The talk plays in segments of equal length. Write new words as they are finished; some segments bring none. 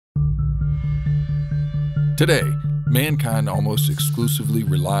Today, mankind almost exclusively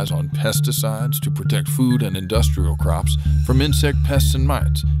relies on pesticides to protect food and industrial crops from insect pests and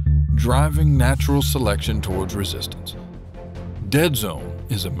mites, driving natural selection towards resistance.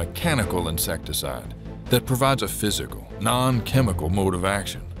 Deadzone is a mechanical insecticide that provides a physical, non-chemical mode of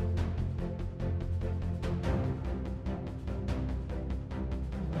action.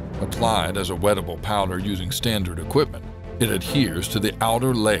 Applied as a wettable powder using standard equipment, it adheres to the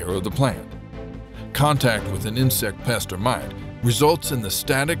outer layer of the plant. Contact with an insect pest or mite results in the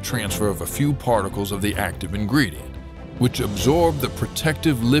static transfer of a few particles of the active ingredient, which absorb the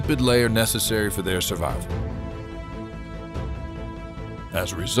protective lipid layer necessary for their survival.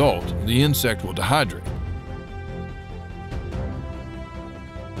 As a result, the insect will dehydrate.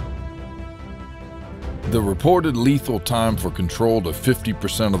 The reported lethal time for control of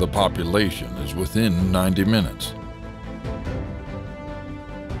 50% of the population is within 90 minutes.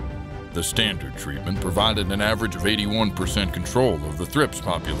 The standard treatment provided an average of 81% control of the Thrips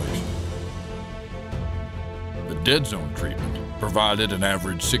population. The Deadzone treatment provided an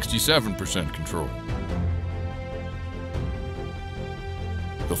average 67% control.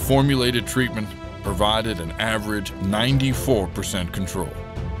 The formulated treatment provided an average 94% control.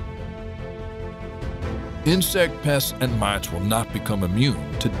 Insect pests and mites will not become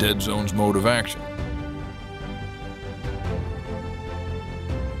immune to Deadzone's mode of action.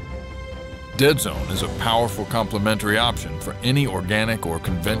 Deadzone is a powerful complementary option for any organic or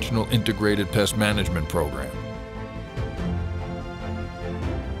conventional integrated pest management program.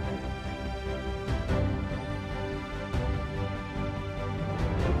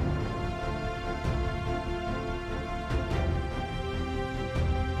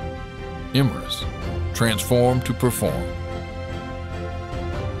 Immerse, transform to perform.